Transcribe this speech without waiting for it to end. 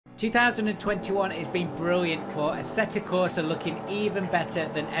2021 has been brilliant for Assetto Corsa, looking even better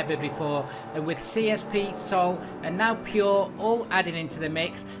than ever before, and with CSP, Sol and now Pure all adding into the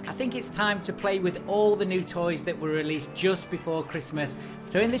mix, I think it's time to play with all the new toys that were released just before Christmas.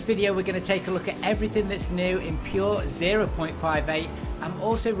 So in this video we're going to take a look at everything that's new in Pure 0.58. I'm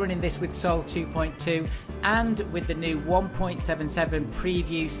also running this with Sol 2.2 and with the new 1.77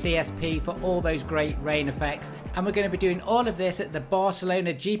 preview CSP for all those great rain effects, and we're going to be doing all of this at the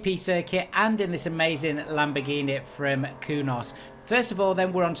Barcelona GP circuit and in this amazing Lamborghini from Kunos. First of all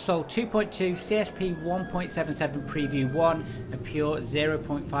then, we're on Sol 2.2, CSP 1.77 preview 1 and Pure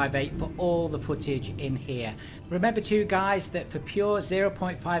 0.58 for all the footage in here. Remember too guys that for Pure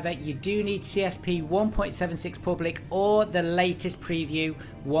 0.58 you do need CSP 1.76 public or the latest preview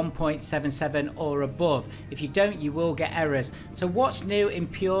 1.77 or above. If you don't, you will get errors. So what's new in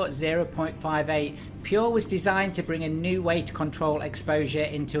Pure 0.58? Pure was designed to bring a new way to control exposure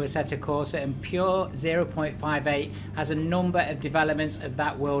into Assetto Corsa, and Pure 0.58 has a number of developments of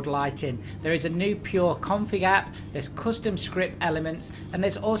that world lighting. There is a new Pure config app, there's custom script elements, and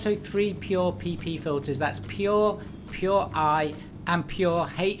there's also 3 Pure PP filters. That's Pure, Pure I and Pure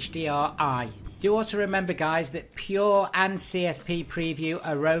HDRI. Do also remember guys that Pure and CSP preview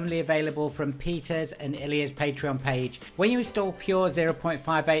are only available from Peter's and Ilya's Patreon page. When you install Pure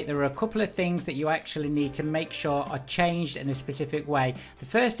 0.58 there are a couple of things that you actually need to make sure are changed in a specific way. The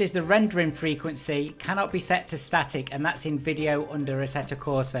first is the rendering frequency cannot be set to static, and that's in video under Assetto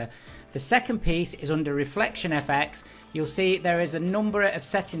Corsa. The second piece is under Reflection FX. You'll see there is a number of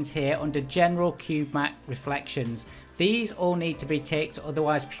settings here under General Cube Matte Reflections. These all need to be ticked,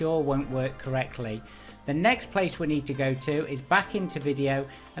 otherwise Pure won't work correctly. The next place we need to go to is back into video,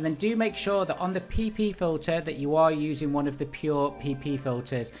 and then do make sure that on the PP filter that you are using one of the Pure PP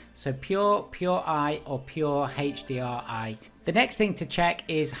filters. So Pure, Pure I or Pure HDRI. The next thing to check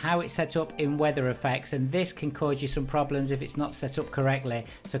is how it's set up in weather effects, and this can cause you some problems if it's not set up correctly.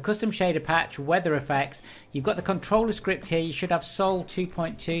 So custom shader patch, weather effects, you've got the controller script here. You should have Sol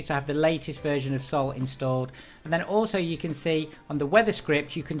 2.2, so have the latest version of Sol installed. And then also you can see on the weather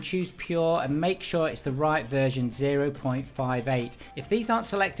script you can choose Pure and make sure it's the right version 0.58. If these aren't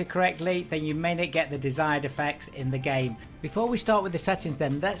selected correctly then you may not get the desired effects in the game. Before we start with the settings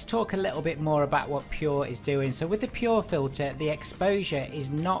then, let's talk a little bit more about what Pure is doing. So with the Pure filter, the exposure is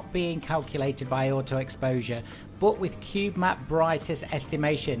not being calculated by auto exposure, but with Cube Matte Brightness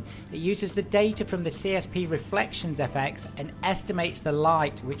estimation. It uses the data from the CSP Reflections FX and estimates the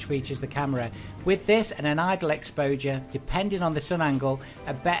light which reaches the camera. With this and an idle exposure, depending on the sun angle,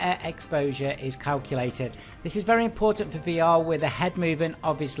 a better exposure is calculated. This is very important for VR where the head movement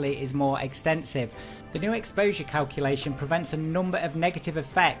obviously is more extensive. The new exposure calculation prevents a number of negative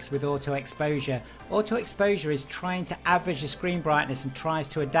effects with auto exposure. Auto exposure is trying to average the screen brightness and tries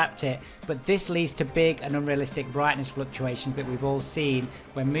to adapt it, but this leads to big and unrealistic brightness fluctuations that we've all seen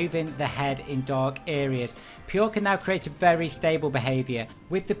when moving the head in dark areas. Pure can now create a very stable behavior.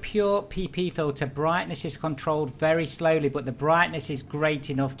 With the Pure PP filter, brightness is controlled very slowly, but the brightness is great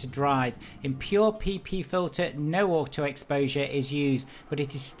enough to drive. In Pure PP filter, no auto exposure is used, but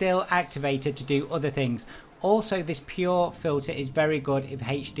it is still activated to do other things. Also, this Pure filter is very good if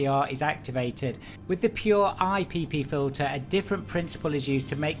HDR is activated. With the Pure IPP filter, a different principle is used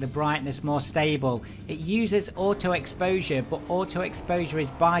to make the brightness more stable. It uses auto exposure, but auto exposure is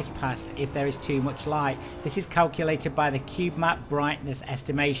bypassed if there is too much light. This is calculated by the Cube Matte Brightness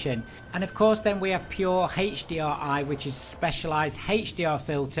estimation. And of course then we have Pure HDRI, which is a specialized HDR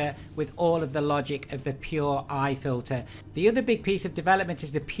filter with all of the logic of the Pure I filter. The other big piece of development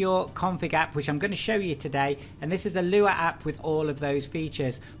is the Pure config app, which I'm going to show you today. And this is a Lua app with all of those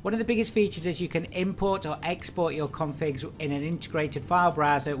features. One of the biggest features is you can import or export your configs in an integrated file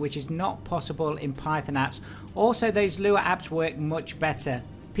browser, which is not possible in Python apps. Also, those Lua apps work much better.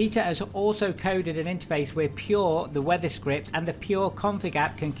 Peter has also coded an interface where Pure, the weather script, and the Pure config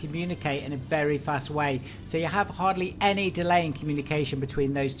app can communicate in a very fast way, so you have hardly any delay in communication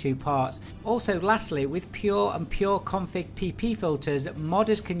between those two parts. Also, lastly, with Pure and Pure config PP filters,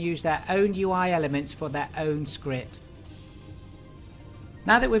 modders can use their own UI elements for their own scripts.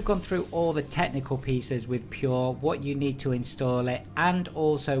 Now that we've gone through all the technical pieces with Pure, what you need to install it, and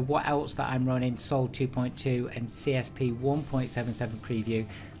also what else that I'm running, Sol 2.2 and CSP 1.77 preview,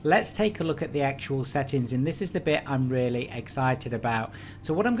 let's take a look at the actual settings, and this is the bit I'm really excited about.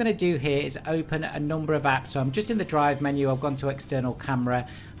 So what I'm going to do here is open a number of apps. So I'm just in the drive menu, I've gone to external camera,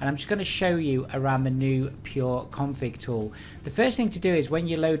 and I'm just going to show you around the new Pure config tool. The first thing to do is when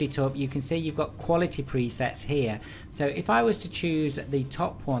you load it up, you can see you've got quality presets here. So if I was to choose the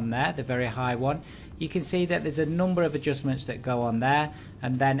top one there, the very high one, you can see that there's a number of adjustments that go on there.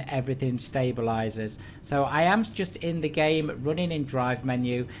 and then everything stabilizes. So I am just in the game running in drive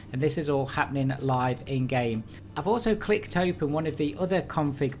menu, and this is all happening live in game. I've also clicked open one of the other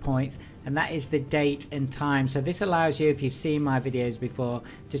config points, and that is the date and time. So this allows you, if you've seen my videos before,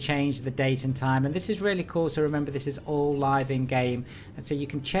 to change the date and time, and this is really cool. So remember, this is all live in game, and so you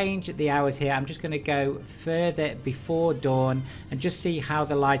can change the hours here. I'm just going to go further before dawn and just see how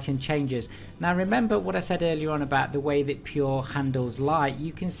the lighting changes. Now remember what I said earlier on about the way that Pure handles light.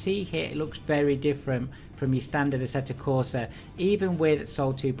 You can see here it looks very different from your standard Assetto Corsa, even with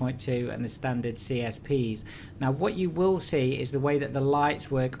Sol 2.2 and the standard CSPs. Now what you will see is the way that the lights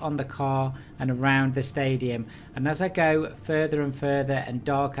work on the car and around the stadium, and as I go further and further and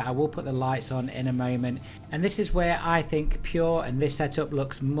darker, I will put the lights on in a moment, and this is where I think Pure and this setup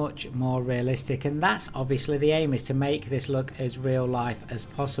looks much more realistic, and that's obviously the aim, is to make this look as real life as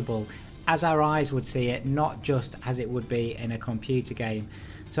possible, as our eyes would see it, not just as it would be in a computer game.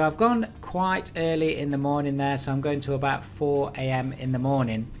 So I've gone quite early in the morning there, so I'm going to about 4 AM in the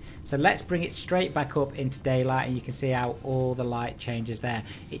morning. So let's bring it straight back up into daylight, and you can see how all the light changes there.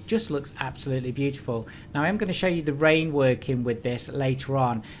 It just looks absolutely beautiful. Now I'm going to show you the rain working with this later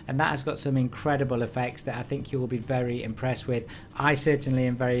on, and that has got some incredible effects that I think you will be very impressed with. I certainly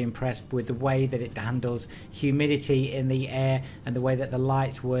am very impressed with the way that it handles humidity in the air and the way that the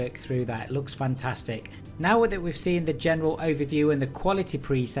lights work through that. It looks fantastic. Now that we've seen the general overview and the quality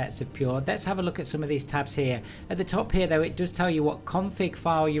presets of Pure, let's have a look at some of these tabs here. At the top here though, it does tell you what config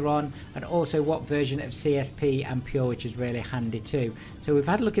file you're on, and also what version of CSP and Pure, which is really handy too. So we've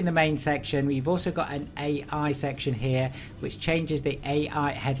had a look in the main section. We've also got an AI section here, which changes the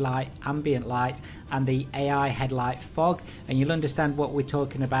AI headlight ambient light and the AI headlight fog, and you'll understand what we're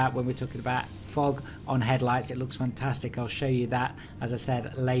talking about when we're talking about fog on headlights. It looks fantastic. I'll show you that, as I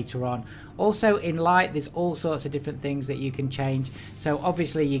said, later on. Also in light, there's all sorts of different things that you can change. So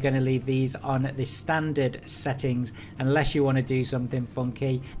obviously you're going to leave these on the standard settings unless you want to do something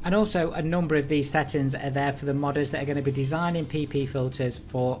funky, and also a number of these settings are there for the modders that are going to be designing PP filters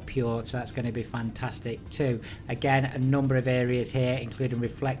for Pure, so that's going to be fantastic too. Again, a number of areas here including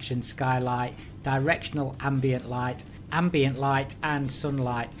reflection, skylight, directional ambient light and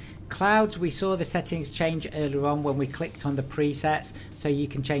sunlight. Clouds, we saw the settings change earlier on when we clicked on the presets, so you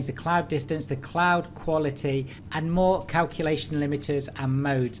can change the cloud distance, the cloud quality, and more calculation limiters and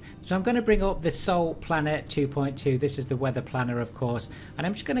modes. So I'm going to bring up the Sol Planner 2.2. This is the weather planner, of course, and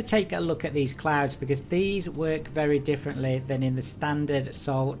I'm just going to take a look at these clouds because these work very differently than in the standard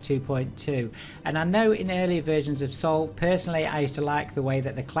Sol 2.2. And I know in earlier versions of Sol, personally I used to like the way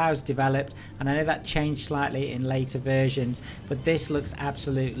that the clouds developed, and I know that changed slightly in later versions, but this looks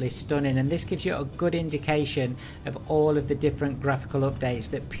absolutely stunning, and this gives you a good indication of all of the different graphical updates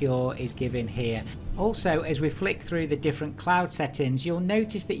that Pure is giving here. Also, as we flick through the different cloud settings, you'll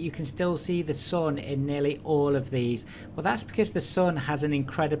notice that you can still see the sun in nearly all of these. Well, that's because the sun has an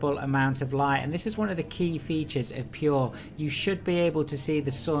incredible amount of light, and this is one of the key features of Pure. You should be able to see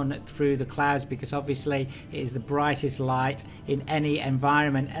the sun through the clouds because obviously it is the brightest light in any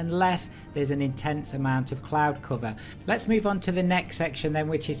environment unless there's an intense amount of cloud cover. Let's move on to the next section then,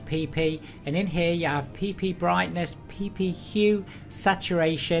 which is PP, and in here you have PP brightness, PP hue,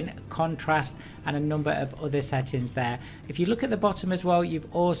 saturation, contrast, and a number of other settings there. If you look at the bottom as well,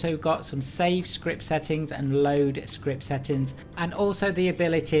 you've also got some save script settings and load script settings, and also the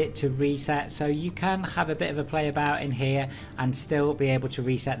ability to reset, so you can have a bit of a play about in here and still be able to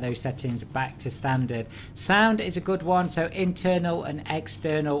reset those settings back to standard. Sound is a good one, so internal and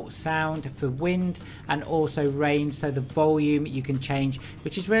external sound for wind and also rain, so the volume you can change,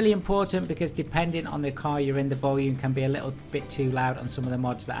 which is really important because depending on the car you're in, the volume can be a little bit too loud on some of the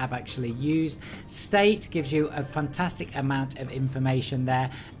mods that I've actually used. State gives you a fantastic amount of information there,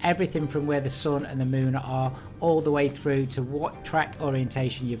 everything from where the sun and the moon are all the way through to what track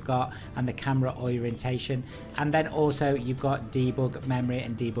orientation you've got and the camera orientation, and then also you've got debug memory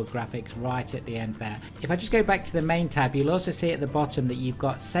and debug graphics right at the end there. If I just go back to the main tab, you'll also see at the bottom that you've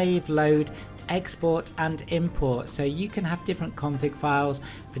got save, load, export and import, so you can have different config files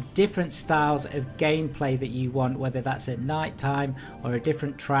for different styles of gameplay that you want, whether that's at night time or a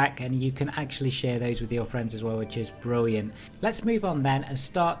different track, and you can actually share those with your friends as well, which is brilliant. Let's move on then and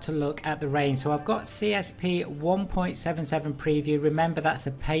start to look at the rain. So I've got CSP 1.77 preview. Remember, that's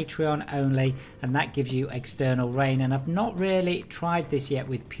a Patreon only, and that gives you external rain, and I've not really tried this yet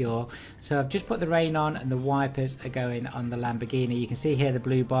with Pure, so I've just put the rain on and the wipers are going on the Lamborghini. You can see here the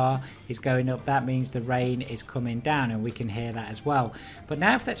blue bar is going up. That means the rain is coming down, and we can hear that as well. But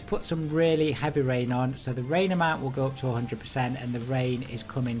now graph that's put some really heavy rain on, so the rain amount will go up to 100% and the rain is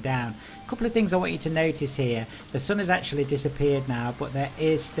coming down. A couple of things I want you to notice here. The sun has actually disappeared now, but there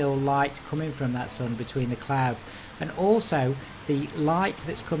is still light coming from that sun between the clouds. And also the light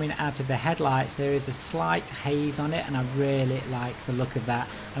that's coming out of the headlights, there is a slight haze on it, and I really like the look of that.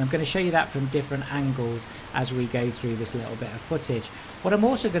 And I'm going to show you that from different angles as we go through this little bit of footage. What I'm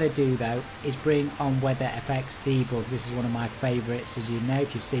also going to do though is bring on Weather Effects Debug. This is one of my favorites, as you know,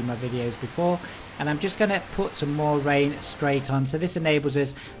 if you've seen my videos before. And I'm just going to put some more rain straight on, so this enables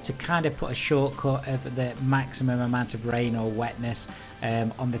us to kind of put a shortcut of the maximum amount of rain or wetness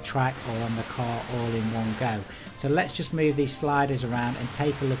on the track or on the car all in one go. So let's just move these sliders around and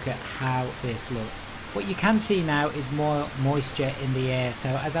take a look at how this looks. What you can see now is more moisture in the air, so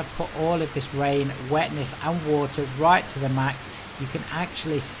as I've put all of this rain, wetness and water right to the max, you can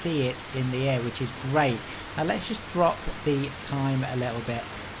actually see it in the air, which is great. Now let's just drop the time a little bit.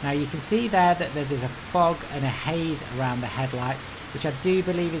 Now you can see there that there's a fog and a haze around the headlights, which I do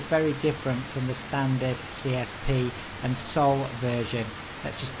believe is very different from the standard CSP and Sol version.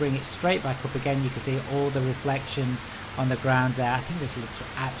 Let's just bring it straight back up again. You can see all the reflections on the ground there. I think this looks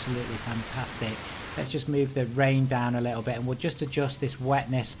absolutely fantastic. Let's just move the rain down a little bit, and we'll just adjust this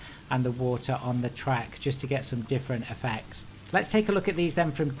wetness and the water on the track just to get some different effects. Let's take a look at these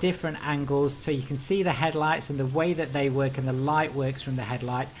then from different angles, so you can see the headlights and the way that they work and the light works from the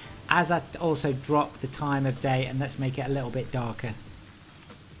headlight, as I also drop the time of day, and let's make it a little bit darker.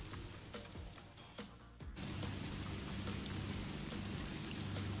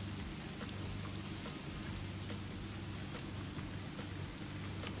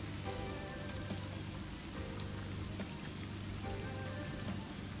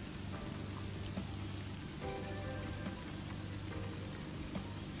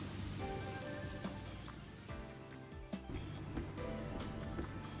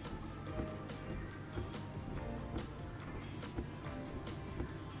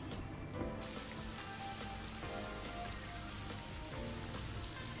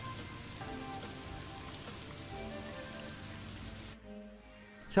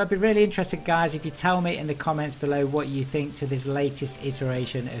 So I'd be really interested, guys, if you tell me in the comments below what you think to this latest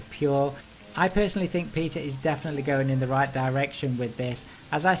iteration of Pure. I personally think Peter is definitely going in the right direction with this.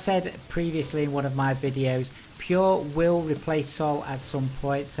 As I said previously in one of my videos, Pure will replace Sol at some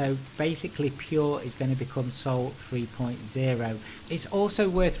point, so basically Pure is going to become Sol 3.0. It's also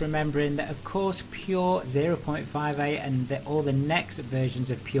worth remembering that of course Pure 0.58 and all the next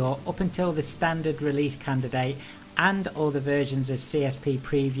versions of Pure up until the standard release candidate and all the versions of CSP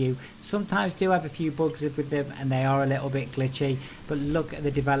Preview sometimes do have a few bugs with them, and they are a little bit glitchy, but look at the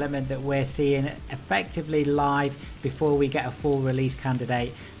development that we're seeing effectively live before we get a full release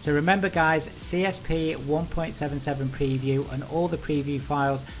candidate. So remember guys, CSP 1.77 Preview and all the preview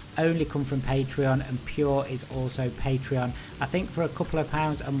files only come from Patreon, and Pure is also Patreon. I think for a couple of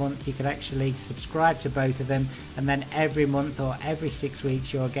pounds a month you could actually subscribe to both of them, and then every month or every 6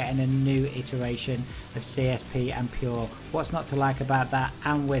 weeks you're getting a new iteration of CSP and Pure. What's not to like about that?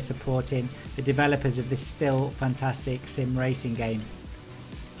 And we're supporting the developers of this still fantastic sim racing game.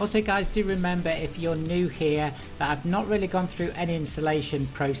 Also guys, do remember, if you're new here, that I've not really gone through any installation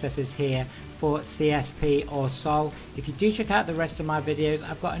processes here for CSP or Sol. If you do check out the rest of my videos,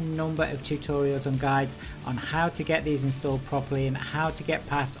 I've got a number of tutorials and guides on how to get these installed properly and how to get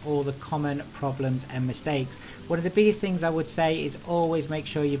past all the common problems and mistakes. One of the biggest things I would say is always make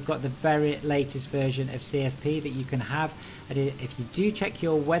sure you've got the very latest version of CSP that you can have. And if you do check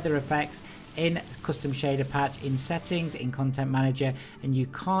your weather effects in custom shader patch, in settings, in content manager, and you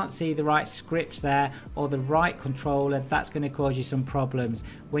can't see the right scripts there or the right controller, that's going to cause you some problems.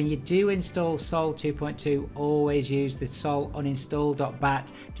 When you do install Sol 2.2, always use the sol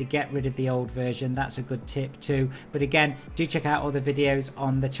uninstall.bat to get rid of the old version. That's a good tip too. But again, do check out all the videos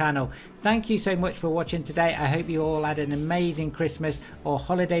on the channel. Thank you so much for watching today. I hope you all had an amazing Christmas or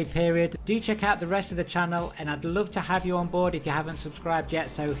holiday period. Do check out the rest of the channel, and I'd love to have you on board if you haven't subscribed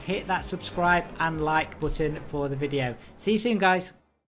yet, so hit that subscribe and like button for the video. See you soon guys.